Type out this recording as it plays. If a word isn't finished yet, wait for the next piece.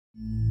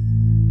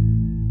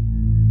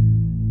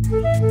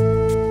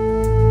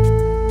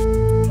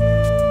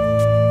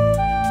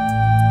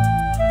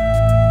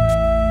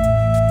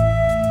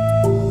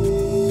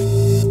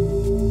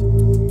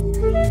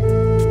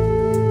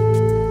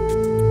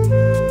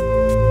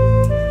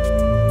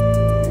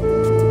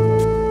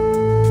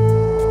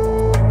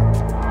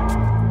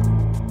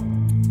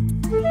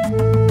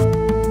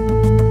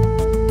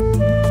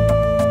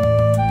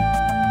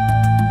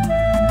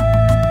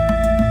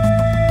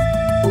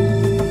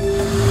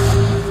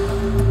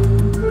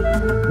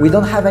we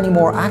don't have any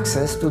more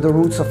access to the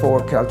roots of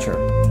our culture.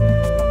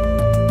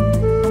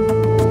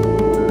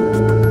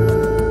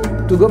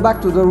 To go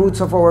back to the roots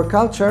of our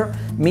culture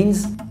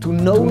means to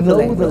know the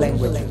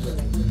languages.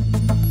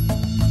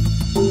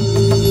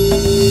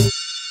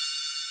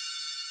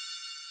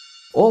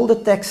 All the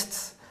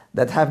texts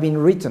that have been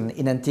written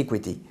in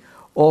antiquity,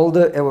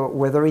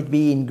 whether it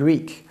be in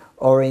Greek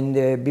or in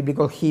the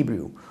biblical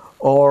Hebrew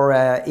or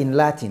in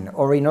Latin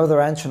or in other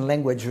ancient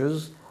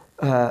languages,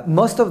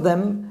 most of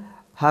them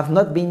have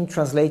not been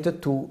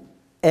translated to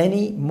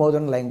any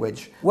modern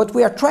language. What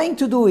we are trying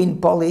to do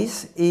in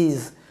Polis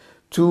is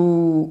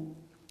to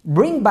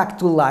bring back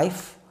to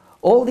life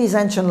all these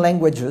ancient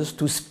languages,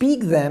 to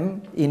speak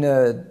them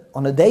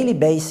on a daily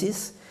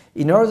basis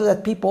in order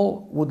that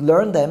people would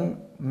learn them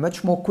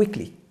much more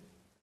quickly.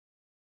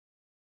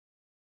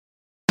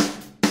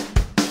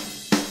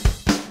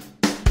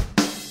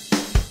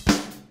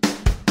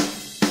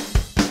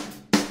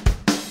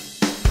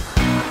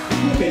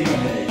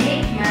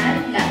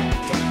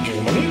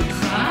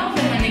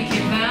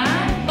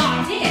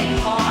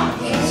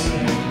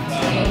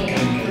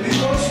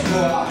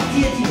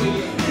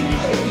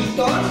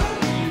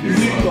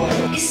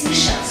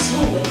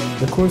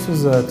 The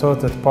courses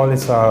taught at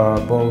Polis are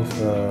both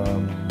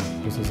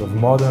courses of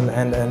modern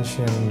and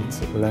ancient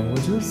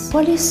languages.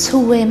 بوليس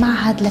هو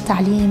معهد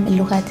لتعليم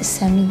اللغات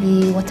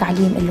السامية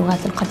وتعليم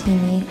اللغات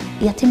القديمة،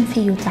 يتم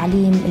فيه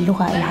تعليم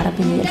اللغة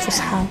العربية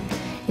الفصحى،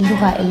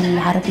 اللغة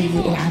العربية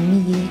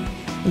العامية،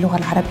 اللغة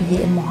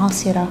العربية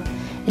المعاصرة،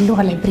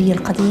 اللغة العبرية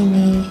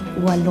القديمة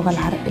واللغة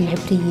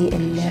العبرية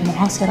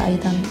المعاصرة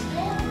أيضاً،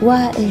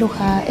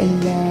 واللغة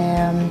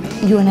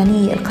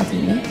اليونانية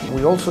القديمة.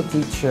 We also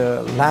teach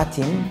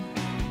Latin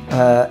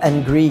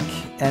and Greek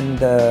and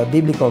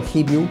biblical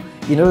Hebrew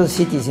in other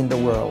cities in the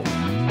world.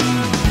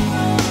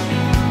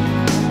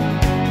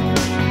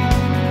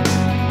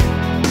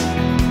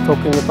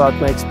 Talking about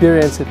my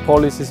experience at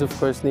Polis is of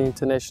course the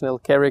international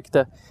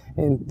character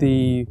and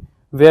the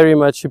very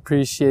much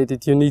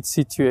appreciated unique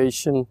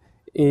situation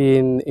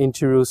in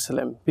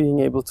Jerusalem. Being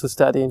able to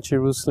study in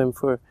Jerusalem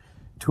for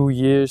 2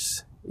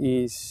 years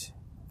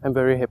I'm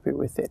very happy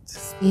with it.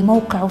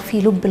 موقعه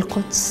في لب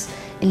القدس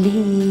اللي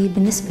هي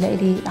بالنسبة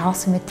لي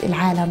عاصمة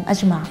العالم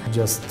أجمع.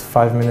 Just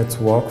 5 minutes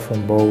walk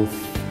from both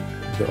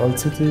the old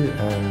city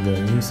and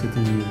the new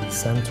city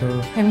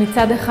center. הם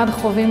מצד אחד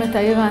חווים את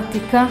העיר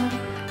העתיקה,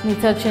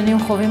 מצד שני הם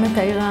חווים את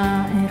העיר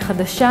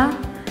החדשה.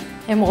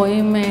 הם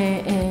רואים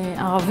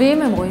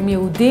ערבים, הם רואים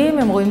יהודים,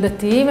 הם רואים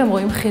דתיים, הם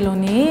רואים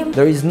חילוניים.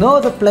 There is no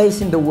other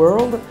place in the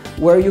world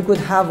where you could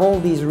have all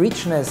this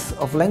richness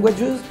of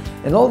languages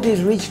and all this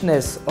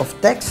richness of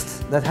texts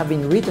that have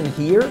been written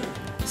here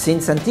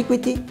since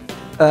antiquity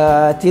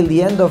till the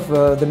end of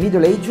the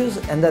Middle Ages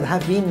and that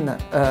have been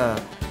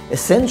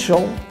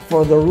essential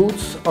for the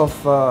roots of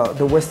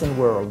the Western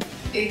world.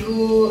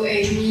 Εγώ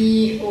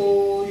είμαι ο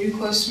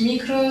Lucas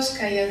Mikros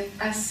και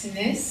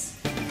Ασines.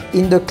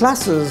 In the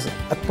classes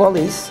at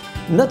Polis,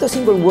 not a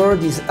single word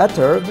is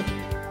uttered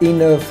in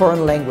a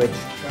foreign language.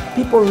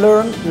 People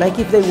learn like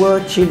if they were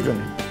children.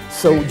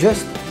 So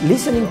just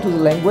listening to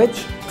the language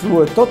through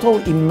a total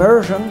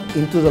immersion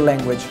into the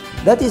language.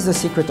 That is the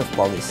secret of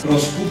Polis.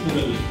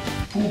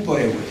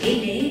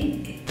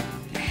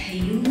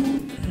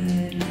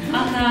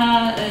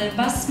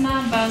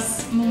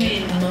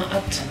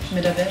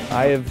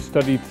 I have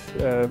studied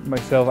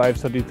I have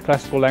studied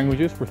classical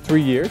languages for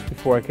 3 years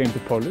before I came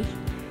to Polis.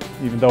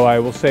 Even though I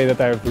will say that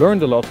I have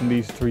learned a lot in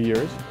these 3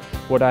 years,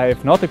 what I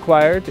have not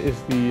acquired is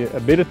the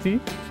ability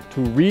to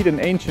read an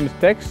ancient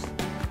text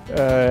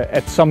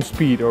at some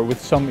speed or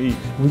with some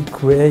ease. We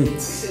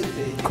create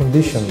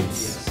conditions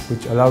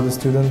which allow the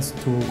students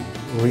to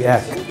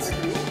react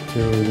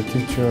to the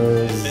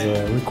teacher's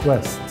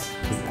requests,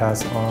 to pass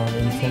on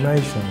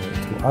information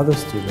to other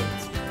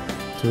students,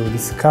 to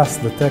discuss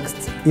the text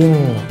in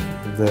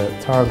the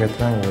target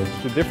language.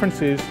 The difference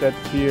is that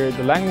here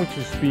the language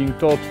is being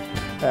taught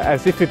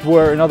as if it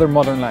were another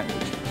modern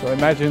language. So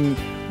imagine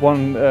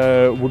one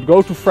would go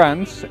to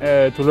France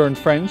to learn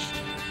French,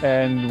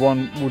 and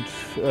one would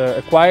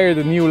acquire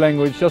the new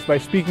language just by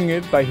speaking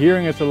it, by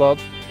hearing it a lot,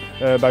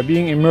 by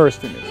being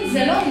immersed in it.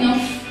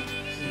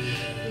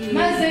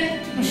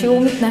 השיעור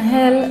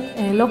מתנהל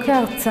לא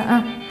כהרצאה,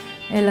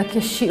 אלא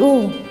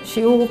כשיעור,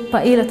 שיעור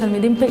פעיל,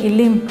 התלמידים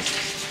פעילים.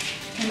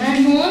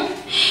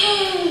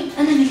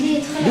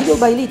 Little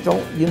by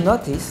little, you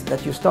notice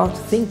that you start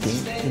thinking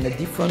in a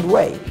different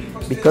way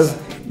because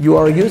you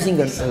are using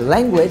a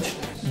language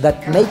that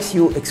makes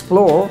you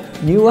explore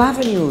new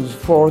avenues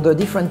for the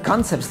different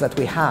concepts that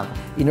we have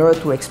in order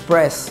to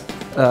express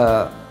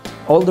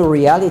all the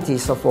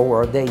realities of our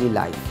daily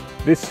life.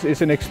 This is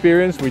an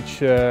experience which,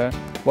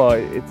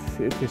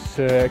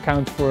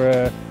 accounts for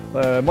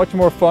much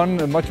more fun,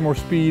 much more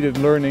speed in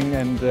learning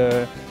and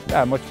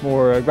much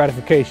more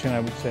gratification, I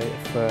would say,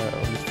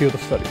 of this field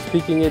of study.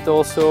 Speaking it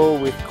also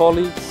with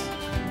colleagues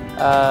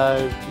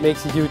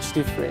makes a huge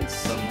difference.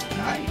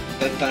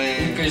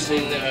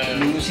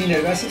 Lucy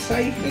nervasa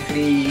sai,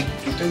 nekri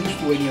kita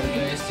ustuenya.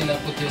 Estina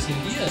potensi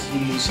dias.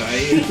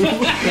 Musai.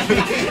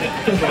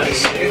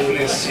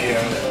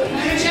 Iglesia.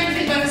 عشان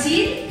في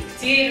البرازيل؟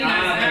 كثير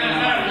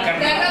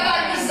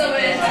كرنفال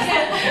بالضبط.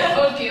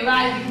 اوكي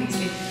بعد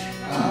الكنيسة.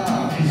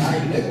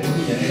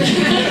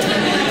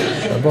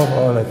 Above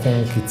all, I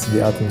think it's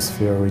the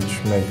atmosphere which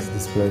makes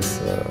this place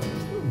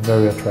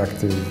very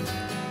attractive.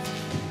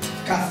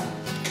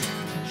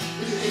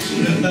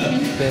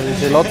 There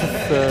is a lot of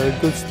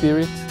good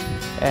spirit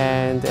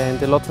and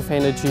a lot of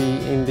energy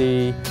in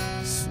the,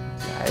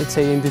 I'd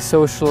say, in the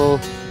social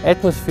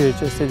atmosphere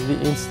just at the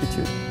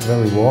institute.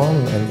 Very warm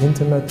and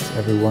intimate.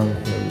 Everyone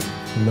here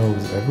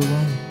knows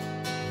everyone,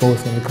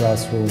 both in the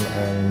classroom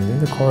and in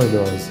the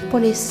corridors.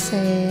 بوليس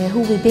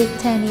هو بيت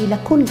تاني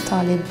لكل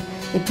طالب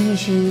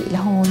بيجي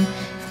لهون.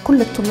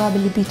 كل الطلاب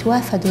اللي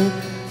بيتوافدوا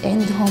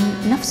عندهم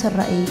نفس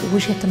الرأي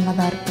ووجهة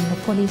النظر إنه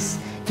بوليس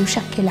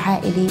يشكل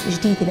عائلة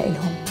جديدة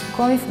لإلهم.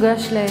 מקום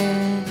מפגש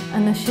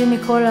לאנשים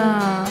מכל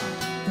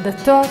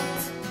הדתות,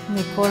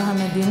 מכל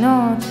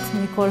המדינות,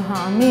 מכל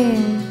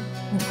העמים,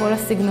 מכל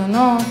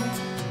הסגנונות.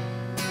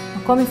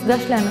 מקום מפגש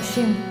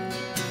לאנשים.